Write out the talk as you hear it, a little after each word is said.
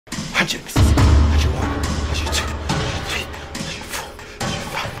100, 101, 102, 103, 104,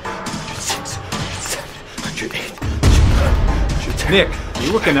 105, 106, 107, 108, 109, 110. Nick, you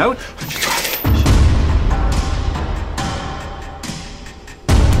working out?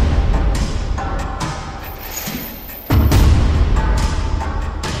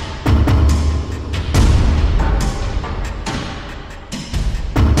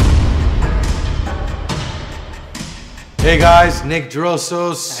 Hey guys, Nick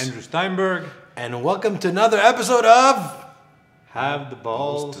Drosos, Andrew Steinberg. and welcome to another episode of Have the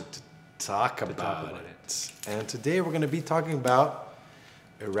balls. to talk about about it. And today we're going to be talking about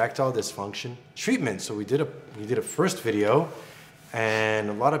erectile dysfunction treatment. So we did a first video, and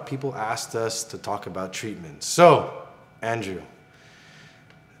a lot of people asked us to talk about treatment. So, Andrew,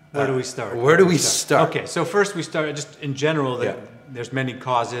 Where do we start? where do we start? Okay, so first we start just in general that Yeah. there's many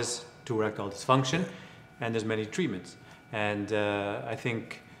causes to erectile dysfunction, and there's many treatments. And I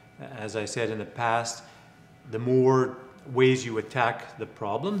think, as I said in the past, the more ways you attack the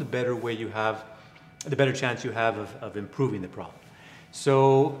problem, the better chance you have of improving the problem.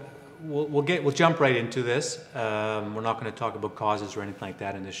 So we'll jump right into this. We're not going to talk about causes or anything like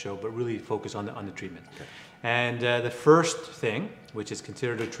that in this show, but really focus on the treatment. Okay. And the first thing, which is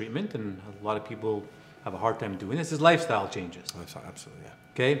considered a treatment, and a lot of people have a hard time doing this, is lifestyle changes. Absolutely, yeah.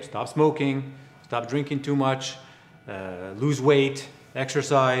 Okay, stop smoking, stop drinking too much, lose weight,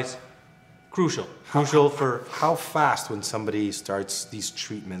 exercise. Crucial for. How fast when somebody starts these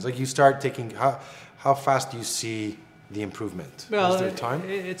treatments? Like you start taking, how fast do you see the improvement? Well, Is there time?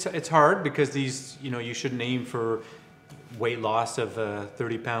 it's hard because these, you shouldn't aim for weight loss of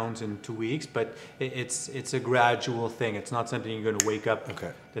 30 pounds in 2 weeks, but it's a gradual thing. It's not something you're going to wake up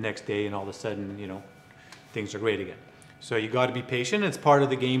the next day and all of a sudden, things are great again. So you got to be patient. It's part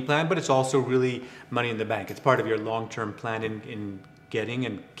of the game plan, but it's also really money in the bank. It's part of your long-term plan in getting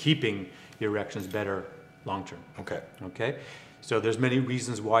and keeping your erections better long-term. Okay. So there's many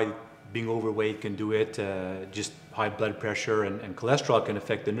reasons why being overweight can do it. Just high blood pressure and cholesterol can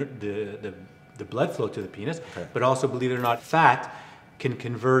affect the blood flow to the penis. Okay. But also, believe it or not, fat can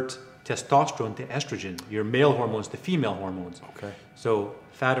convert testosterone to estrogen, your male hormones to female hormones. Okay. So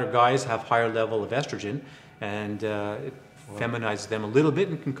fatter guys have higher level of estrogen, and it feminizes them a little bit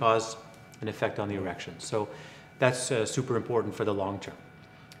and can cause an effect on the erection. So that's super important for the long term.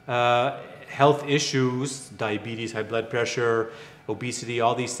 Health issues, diabetes, high blood pressure, obesity,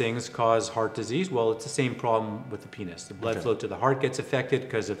 all these things cause heart disease. Well, it's the same problem with the penis. The blood flow to the heart gets affected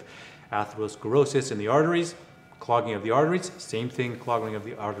because of atherosclerosis in the arteries, clogging of the arteries. Same thing, clogging of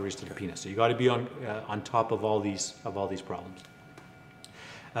the arteries to the penis. So you got to be on top of all these problems.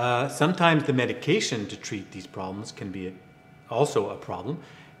 Sometimes the medication to treat these problems can be also a problem.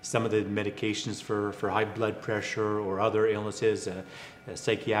 Some of the medications for high blood pressure or other illnesses,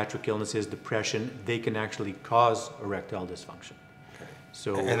 psychiatric illnesses, depression, they can actually cause erectile dysfunction. Okay.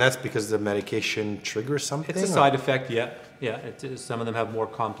 So, And that's because the medication triggers something? it's a side effect, yeah. Some of them have more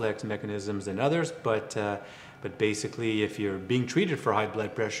complex mechanisms than others, but basically, if you're being treated for high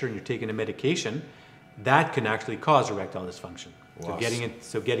blood pressure and you're taking a medication, that can actually cause erectile dysfunction. Wow.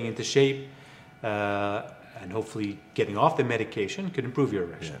 So getting into shape and hopefully getting off the medication could improve your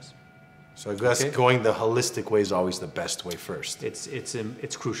erections. So I guess going the holistic way is always the best way first.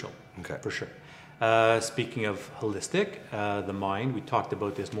 It's crucial, Okay. for sure. Speaking of holistic, the mind, we talked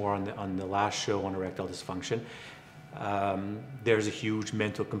about this more on the last show on erectile dysfunction. There's a huge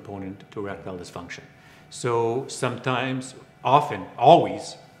mental component to erectile dysfunction. So sometimes, often,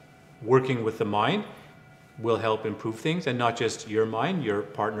 always, working with the mind will help improve things, and not just your mind, your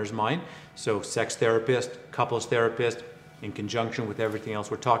partner's mind. So sex therapist, couples therapist, in conjunction with everything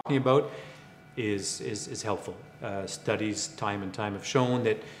else we're talking about, is helpful. Studies time and time have shown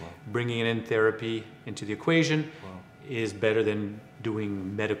that bringing in therapy into the equation is better than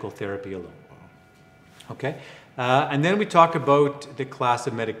doing medical therapy alone. Okay, and then we talk about the class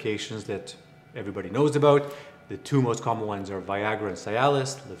of medications that everybody knows about. The two most common ones are Viagra and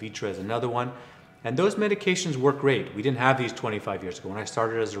Cialis. Levitra is another one. And those medications work great. We didn't have these 25 years ago. When I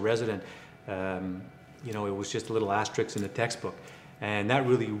started as a resident, it was just a little asterisk in the textbook. And that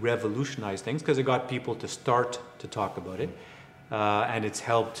really revolutionized things because it got people to start to talk about it. And it's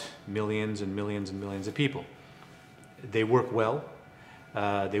helped millions and millions and millions of people. They work well.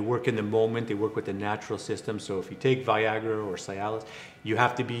 They work in the moment. They work with the natural system. So if you take Viagra or Cialis, you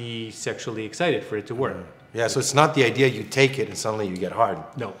have to be sexually excited for it to work. Yeah, so it's not the idea you take it and suddenly you get hard.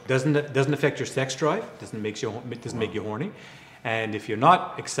 No, doesn't affect your sex drive. Doesn't make you horny. And if you're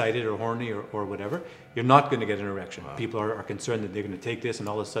not excited or horny or whatever, you're not going to get an erection. Wow. People are concerned that they're going to take this and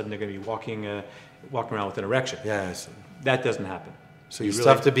all of a sudden they're going to be walking around with an erection. Yes. That doesn't happen. So you still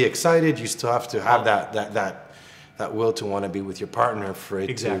have to be excited. You still have to have that will to want to be with your partner for it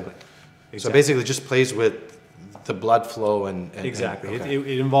Exactly. to. So basically, just plays with the blood flow and exactly. okay.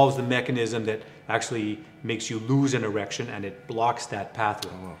 It involves the mechanism that actually makes you lose an erection, and it blocks that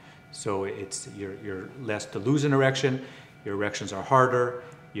pathway. Oh, wow. So you're less to lose an erection. Your erections are harder.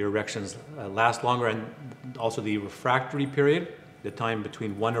 Your erections last longer, and also the refractory period, the time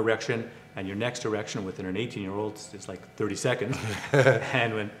between one erection and your next erection within an 18-year-old is like 30 seconds,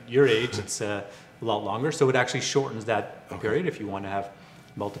 and when your age, it's a lot longer. So it actually shortens that period if you want to have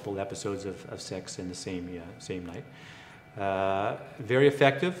multiple episodes of sex in the same night. Very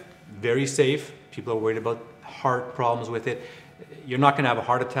effective, very safe. People are worried about heart problems with it. You're not going to have a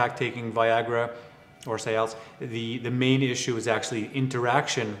heart attack taking Viagra or Cialis. The main issue is actually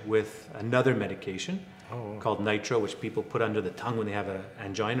interaction with another medication called nitro, which people put under the tongue when they have an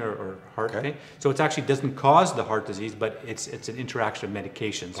angina or heart pain. So it actually doesn't cause the heart disease, but it's an interaction of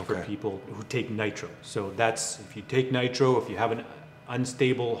medications for people who take nitro. So that's, if you take nitro, if you have an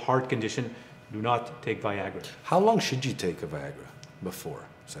unstable heart condition, do not take Viagra. How long should you take a Viagra before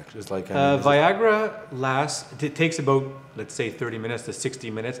sex? It's like Viagra it takes about, let's say, 30 minutes to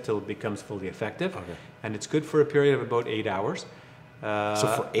 60 minutes till it becomes fully effective. Okay. And it's good for a period of about 8 hours. So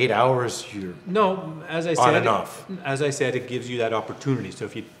for 8 hours, you're No, as I on said, and off. As I said, it gives you that opportunity. So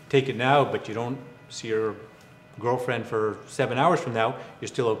if you take it now, but you don't see your girlfriend for 7 hours from now, you're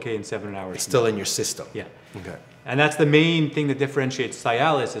still okay in 7 hours. It's still in your system. Yeah. Okay. And that's the main thing that differentiates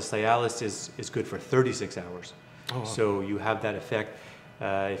Cialis. Cialis is good for 36 hours. Oh, wow. So you have that effect.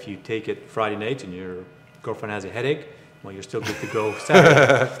 If you take it Friday night and your girlfriend has a headache, well, you're still good to go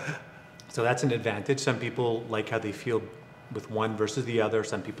Saturday. So that's an advantage. Some people like how they feel with one versus the other.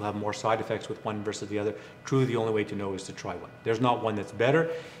 Some people have more side effects with one versus the other. Truly, the only way to know is to try one. There's not one that's better.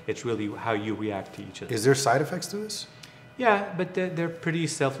 It's really how you react to each of them. Is there side effects to this? Yeah, but they're pretty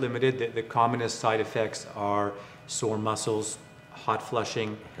self-limited. The commonest side effects are sore muscles, hot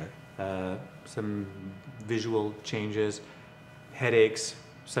flushing, some visual changes, headaches.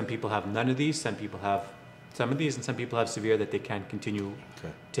 Some people have none of these. Some people have some of these, and some people have severe that they can't continue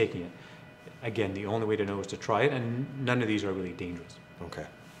taking it. Again, the only way to know is to try it, and none of these are really dangerous. Okay.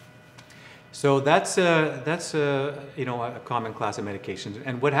 So that's a common class of medications.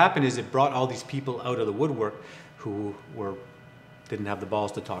 And what happened is it brought all these people out of the woodwork who didn't have the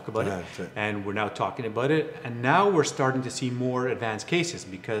balls to talk about it, and we're now talking about it. And now we're starting to see more advanced cases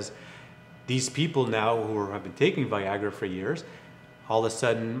because these people now who have been taking Viagra for years, all of a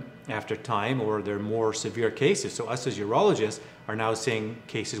sudden, after time, or they're more severe cases. So us as urologists are now seeing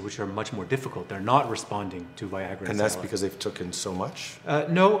cases which are much more difficult. They're not responding to Viagra. And that's because they've taken so much?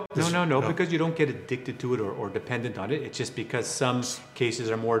 No, because you don't get addicted to it or dependent on it. It's just because some cases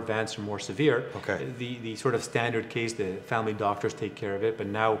are more advanced or more severe. Okay. The sort of standard case, the family doctors take care of it, but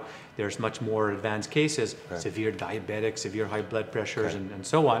now there's much more advanced cases, severe diabetics, severe high blood pressures, and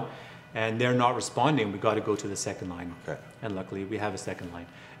so on. And they're not responding. We got to go to the second line. Okay. And luckily, we have a second line.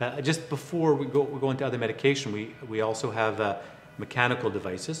 Just before we go into other medication, we also have mechanical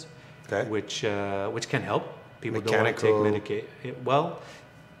devices, which can help. People don't want to take medication. Well,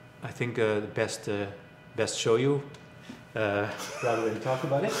 I think the best show you rather than talk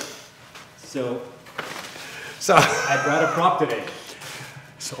about it. So I brought a prop today.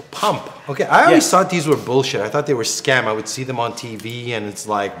 So pump. Okay, I always thought these were bullshit. I thought they were scam. I would see them on TV and it's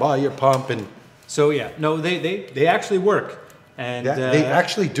like, buy your pump and... So yeah, no, they actually work. And they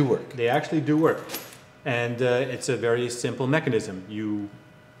actually do work. They actually do work. And it's a very simple mechanism. You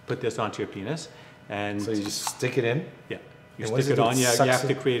put this onto your penis and... So you just stick it in? Yeah. You stick it on, you have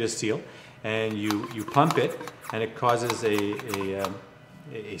to create a seal. And you pump it and it causes a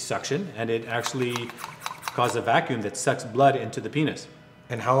suction, and it actually causes a vacuum that sucks blood into the penis.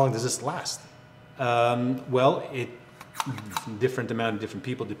 And how long does this last? Well, different amount of different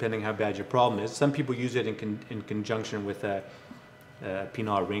people, depending how bad your problem is. Some people use it in conjunction with a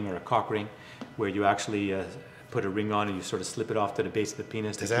penile ring or a cock ring, where you actually put a ring on and you sort of slip it off to the base of the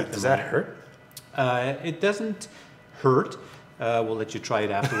penis. Does that hurt? It doesn't hurt. We'll let you try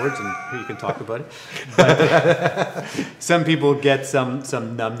it afterwards, and you can talk about it. But some people get some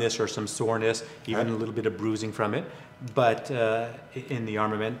numbness or some soreness, even a little bit of bruising from it. But in the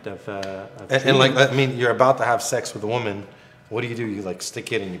armament of and like, I mean, you're about to have sex with a woman. What do? You like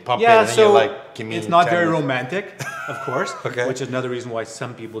stick it and you pump it, and then so you're like, give me. It's not very romantic, of course. Which is another reason why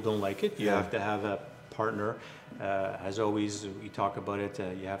some people don't like it. You have to have a partner. As always, we talk about it.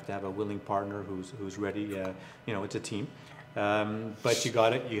 You have to have a willing partner who's ready. It's a team. But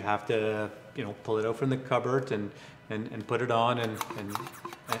you have to, pull it out from the cupboard and put it on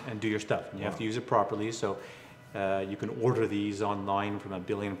and do your stuff. And you have to use it properly. So You can order these online from a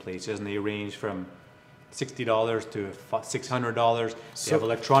billion places, and they range from $60 to $600. They have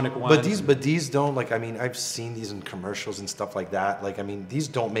electronic ones. But these don't, like, I mean, I've seen these in commercials and stuff like that. Like, I mean, these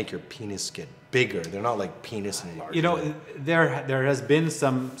don't make your penis get bigger. They're not like penis enlargement. You know, there has been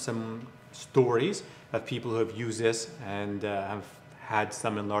some stories of people who have used this and have had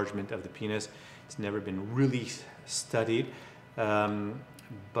some enlargement of the penis. It's never been really studied,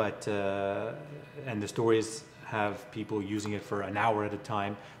 but and the stories have people using it for an hour at a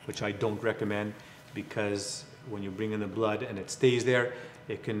time, which I don't recommend, because when you bring in the blood and it stays there,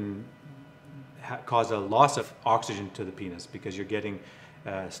 it can cause a loss of oxygen to the penis, because you're getting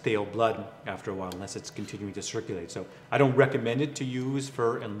stale blood after a while, unless it's continuing to circulate. So I don't recommend it to use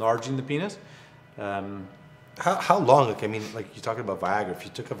for enlarging the penis. How long? Like, I mean, like, you're talking about Viagra. If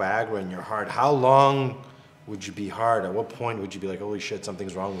you took a Viagra and you're hard, how long would you be hard? At what point would you be like, holy shit,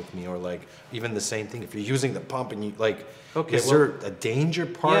 something's wrong with me? Or like, even the same thing, if you're using the pump and you like, okay, is there a danger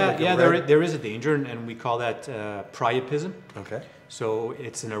part? Yeah, like yeah, there is a danger, and we call that priapism. Okay. So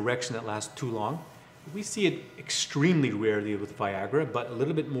it's an erection that lasts too long. We see it extremely rarely with Viagra, but a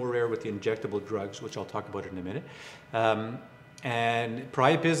little bit more rare with the injectable drugs, which I'll talk about in a minute. And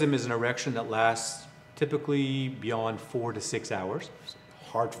priapism is an erection that lasts typically beyond 4 to 6 hours.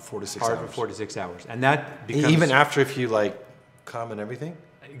 Hard for 4 to 6 hours. Hard for 4 to 6 hours. And that becomes... Even after, if you like come and everything?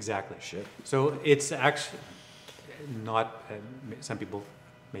 Exactly. Shit. So it's actually not, some people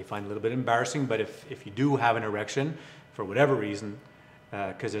may find it a little bit embarrassing, but if you do have an erection, for whatever reason,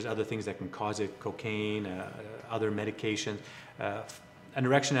 because there's other things that can cause it, cocaine, other medications, an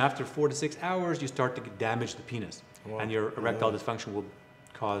erection after 4 to 6 hours, you start to damage the penis. Wow. And your erectile dysfunction will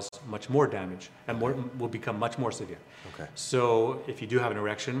cause much more damage and will become much more severe. Okay. So if you do have an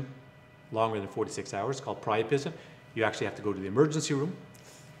erection longer than 4 to 6 hours, called priapism, you actually have to go to the emergency room,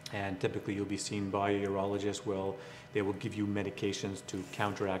 and typically you'll be seen by a urologist. They will give you medications to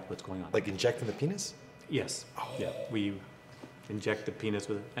counteract what's going on. Like injecting the penis? Yes. Oh. Yeah. We inject the penis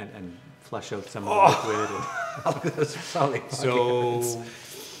with and flush out some of the liquid. That's probably so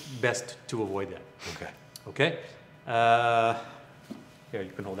best to avoid that. Okay. Okay. Here,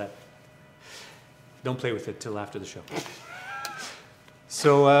 you can hold that. Don't play with it till after the show.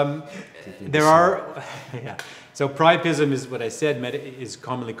 So there are, yeah. So priapism is what I said, is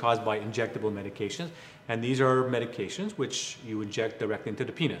commonly caused by injectable medications, and these are medications which you inject directly into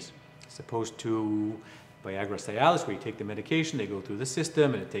the penis, as opposed to Viagra, Cialis, where you take the medication, they go through the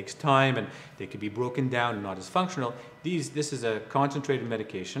system, and it takes time, and they can be broken down and not as functional. This is a concentrated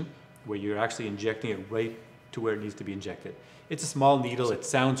medication where you're actually injecting it right to where it needs to be injected. It's a small needle. It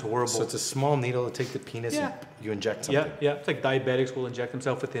sounds horrible. So it's a small needle to take the penis and you inject something. Yeah, yeah. It's like diabetics will inject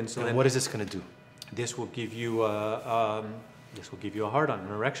themselves with insulin. And what is this going to do? This will give you a hard-on,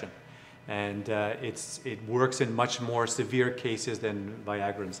 an erection, and it works in much more severe cases than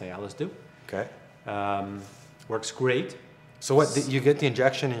Viagra and Cialis do. Okay. Works great. So what? You get the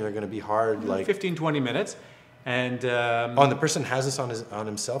injection and you're going to be hard, like 15, 20 minutes, and and the person has this on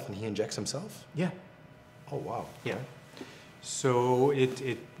himself and he injects himself. Yeah. Oh wow. Yeah. So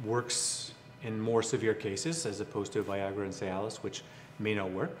it works in more severe cases as opposed to Viagra and Cialis, which may not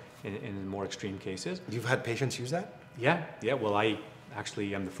work in more extreme cases. You've had patients use that? Yeah, yeah. Well, I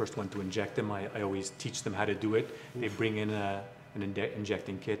actually am the first one to inject them. I always teach them how to do it. They bring in an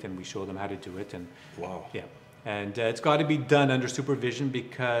injecting kit, and we show them how to do it. And wow. Yeah, and it's got to be done under supervision,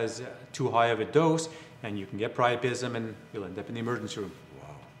 because too high of a dose, and you can get priapism, and you'll end up in the emergency room.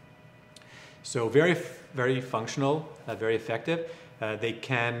 Wow. So very, very functional, very effective. They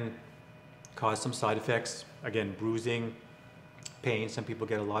can cause some side effects. Again, bruising, pain. Some people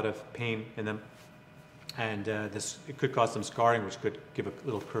get a lot of pain in them. And it could cause some scarring, which could give a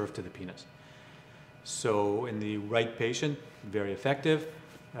little curve to the penis. So in the right patient, very effective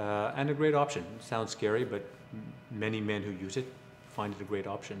and a great option. It sounds scary, but many men who use it find it a great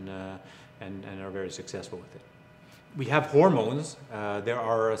option and are very successful with it. We have hormones. There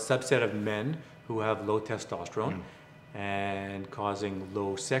are a subset of men who have low testosterone and causing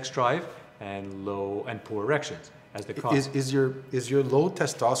low sex drive and poor erections as the cause. Is your low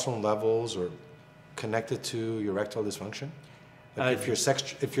testosterone levels or connected to your erectile dysfunction? Like if your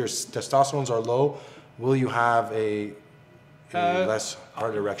testosterone are low, will you have a less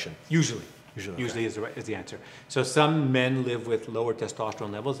hard erection? Usually okay. is the answer. So some men live with lower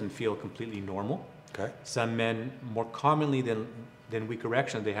testosterone levels and feel completely normal. Okay. Some men, more commonly than weak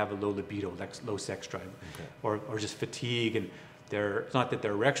erection, they have a low libido, like low sex drive, okay. or just fatigue, and it's not that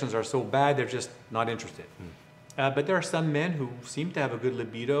their erections are so bad, they're just not interested. But there are some men who seem to have a good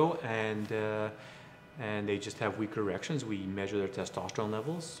libido and they just have weaker erections. We measure their testosterone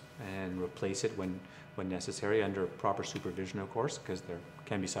levels and replace it when when necessary, under proper supervision, of course, because there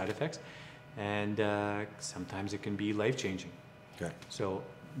can be side effects. And sometimes it can be life-changing. Okay. So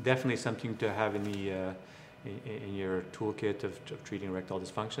definitely something to have in the in your toolkit of treating erectile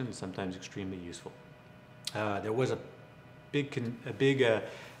dysfunction, and sometimes extremely useful. There was a big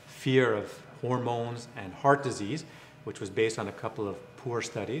fear of hormones and heart disease, which was based on a couple of poor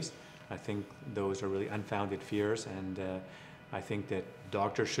studies. I think those are really unfounded fears, and I think that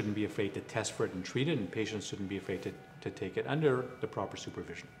doctors shouldn't be afraid to test for it and treat it, and patients shouldn't be afraid to take it under the proper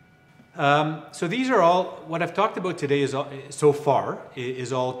supervision. So these are all, what I've talked about today is so far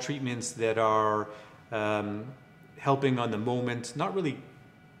is all treatments that are helping on the moment, not really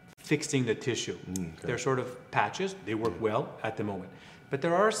fixing the tissue. Okay. They're sort of patches, they work well at the moment. But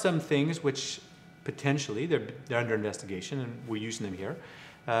there are some things which potentially, they're under investigation, and we're using them here,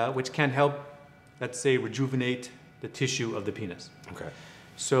 which can help, let's say, rejuvenate the tissue of the penis. Okay.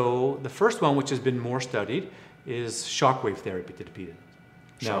 So the first one, which has been more studied, is shockwave therapy to the penis.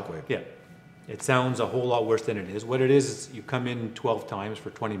 Shockwave. Yeah. It sounds a whole lot worse than it is. What it is you come in 12 times for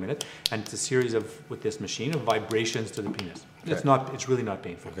 20 minutes, and it's a series of, with this machine, of vibrations to the penis. Okay. It's really not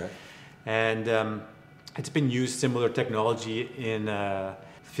painful. Okay. And it's been used, similar technology, in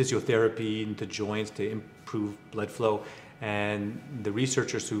physiotherapy into joints to improve blood flow. And the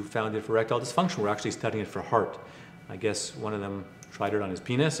researchers who found it for erectile dysfunction were actually studying it for heart. I guess one of them tried it on his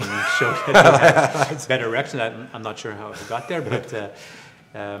penis and showed that it had better erection. I'm not sure how it got there, but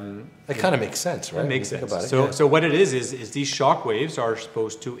it kind of makes sense, right? It makes sense. So what it is these shock waves are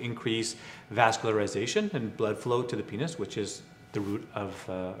supposed to increase vascularization and blood flow to the penis, which is the root of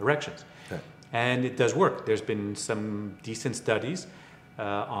erections. Okay. And it does work. There's been some decent studies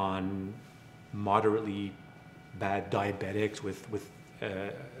on moderately bad diabetics with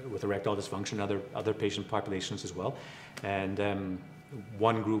erectile dysfunction, other patient populations as well. And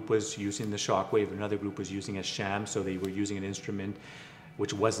one group was using the shock wave, another group was using a sham, so they were using an instrument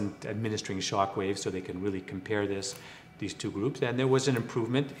which wasn't administering shock waves, so they can really compare these two groups. And there was an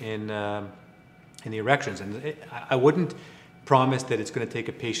improvement in the erections. And I wouldn't promise that it's going to take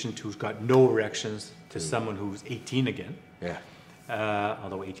a patient who's got no erections to someone who's 18 again. Yeah.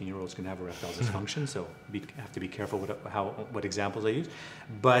 Although 18-year-olds can have erectile dysfunction, so have to be careful what examples I use.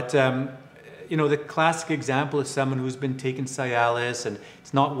 But the classic example is someone who's been taking Cialis and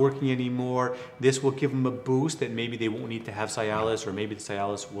it's not working anymore. This will give them a boost that maybe they won't need to have Cialis, or maybe the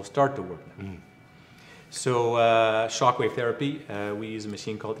Cialis will start to work now. So shockwave therapy, we use a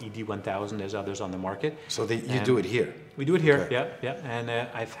machine called ED1000. There's others on the market. So you do it here? We do it here, okay. Yeah. And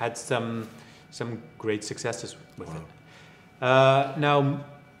I've had some great successes with it. Now,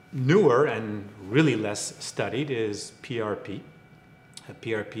 newer and really less studied is PRP.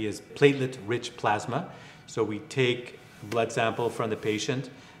 PRP is platelet-rich plasma. So we take a blood sample from the patient,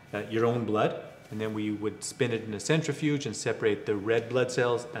 your own blood, and then we would spin it in a centrifuge and separate the red blood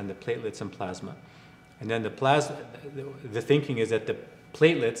cells and the platelets and plasma. And then the thinking is that the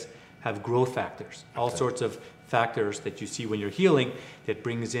platelets have growth factors, all sorts of factors that you see when you're healing that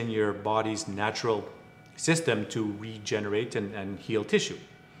brings in your body's natural system to regenerate and heal tissue.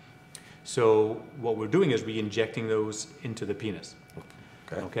 So what we're doing is re-injecting those into the penis.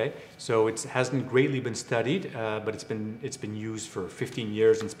 Okay. So it hasn't greatly been studied, but it's been used for 15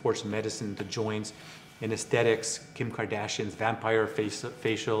 years in sports medicine, to joints, in aesthetics, Kim Kardashian's vampire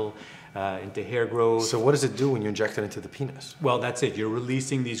facial, into hair growth. So what does it do when you inject it into the penis? Well, that's it. You're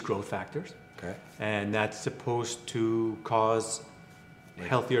releasing these growth factors. Okay. And that's supposed to cause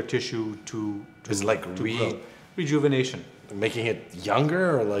healthier tissue to grow. Rejuvenation. Making it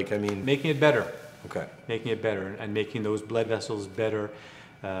younger, or making it better. Okay. Making it better and making those blood vessels better.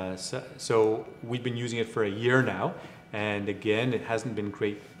 So we've been using it for a year now, and again, it hasn't been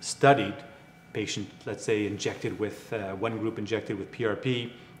great studied. Patient, let's say, injected with one group injected with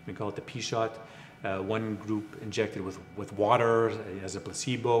PRP, we call it the P-shot. One group injected with water as a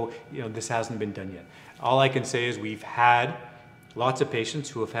placebo. This hasn't been done yet. All I can say is we've had lots of patients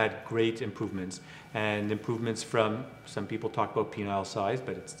who have had great improvements, and improvements from, some people talk about penile size,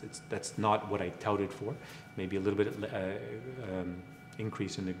 but that's not what I touted for. Maybe a little bit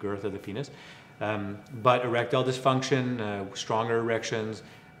increase in the girth of the penis. But erectile dysfunction, stronger erections,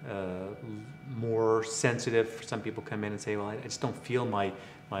 more sensitive. Some people come in and say, well, I just don't feel my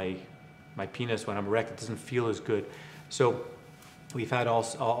penis when I'm erect. It doesn't feel as good. So we've had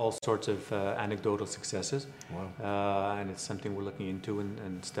all sorts of anecdotal successes. Wow. And it's something we're looking into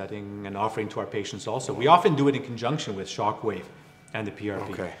and studying and offering to our patients also. We often do it in conjunction with shockwave and the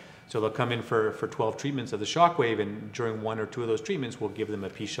PRP. Okay. So they'll come in for 12 treatments of the shockwave, and during 1 or 2 of those treatments, we'll give them a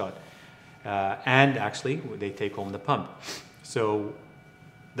P-shot. And actually, they take home the pump. So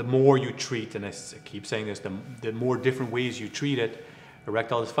the more you treat, and I keep saying this, the more different ways you treat it,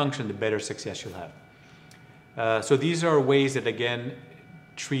 erectile dysfunction, the better success you'll have. So these are ways that, again,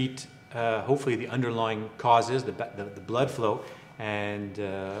 treat hopefully the underlying causes, the blood flow, and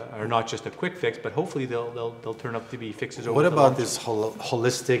are not just a quick fix, but hopefully they'll turn up to be fixes over What the about long this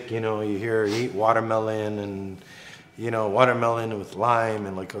holistic, you hear eat watermelon and, watermelon with lime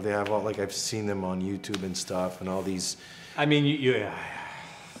and like they have all, like I've seen them on YouTube and stuff and all these. I mean,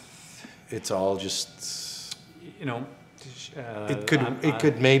 It's all just, it it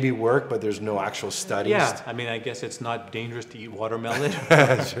could maybe work, but there's no actual studies. Yeah, I mean, I guess it's not dangerous to eat watermelon.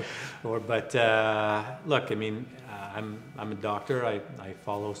 But look, I mean, I'm a doctor. I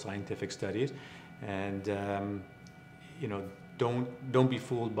follow scientific studies, and don't be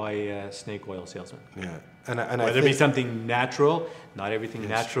fooled by snake oil salesmen. Yeah, and whether it be something natural, not everything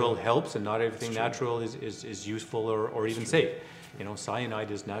natural helps, and not everything natural is useful or even safe.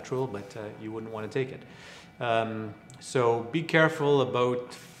 Cyanide is natural, but you wouldn't want to take it. So be careful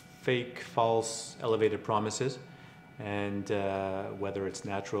about fake, false, elevated promises, and whether it's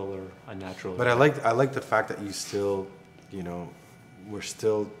natural or unnatural. But I like the fact that you still, we're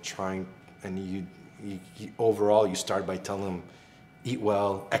still trying, and you overall you start by telling them, eat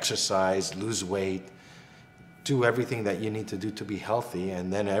well, exercise, lose weight, do everything that you need to do to be healthy,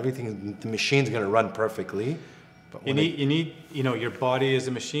 and then the machine's going to run perfectly. But you need your body is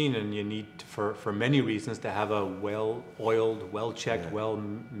a machine, and you need for many reasons to have a well-oiled, well-checked,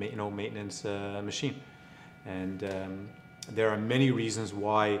 maintenance machine. And there are many reasons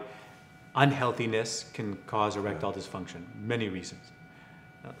why unhealthiness can cause erectile dysfunction. Many reasons.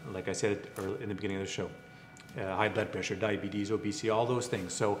 Like I said in the beginning of the show, high blood pressure, diabetes, obesity, all those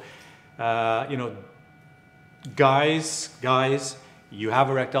things. So, guys, you have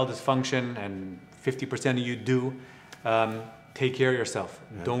erectile dysfunction, and 50% of you do. Take care of yourself.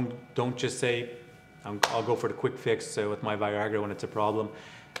 Yeah. Don't just say, I'll go for the quick fix with my Viagra when it's a problem,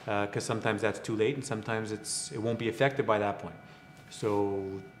 because sometimes that's too late, and sometimes it won't be effective by that point. So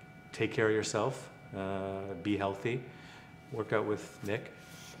take care of yourself. Be healthy. Work out with Nick.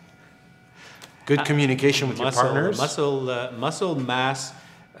 Good communication with your partners. Muscle mass.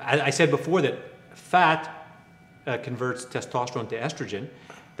 I said before that fat converts testosterone to estrogen.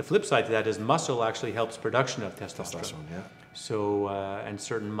 The flip side to that is muscle actually helps production of testosterone. Yeah. So, and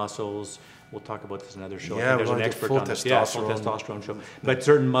certain muscles, we'll talk about this in another show. Yeah, there's an expert on this. Yeah, full testosterone show. But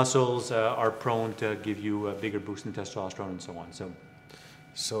certain muscles are prone to give you a bigger boost in testosterone and so on.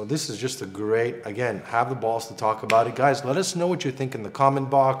 So this is just again, have the balls to talk about it. Guys, let us know what you think in the comment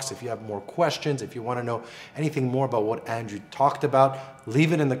box. If you have more questions, if you want to know anything more about what Andrew talked about,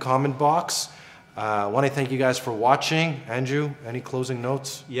 leave it in the comment box. I want to thank you guys for watching. Andrew, any closing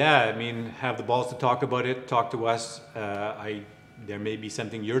notes? Yeah, I mean, have the balls to talk about it. Talk to us. There may be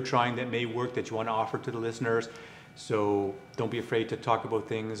something you're trying that may work that you want to offer to the listeners. So don't be afraid to talk about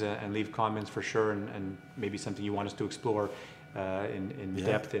things and leave comments for sure, and maybe something you want us to explore in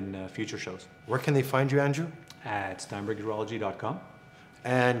depth in future shows. Where can they find you, Andrew? At steinbergurology.com.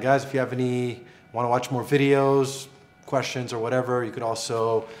 And guys, if you want to watch more videos, questions, or whatever, you could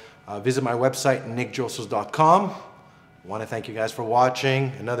also visit my website, nickjosels.com. I want to thank you guys for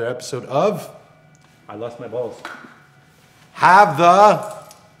watching another episode of I Lost My Balls. Have the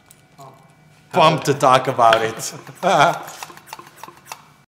bump to talk about it.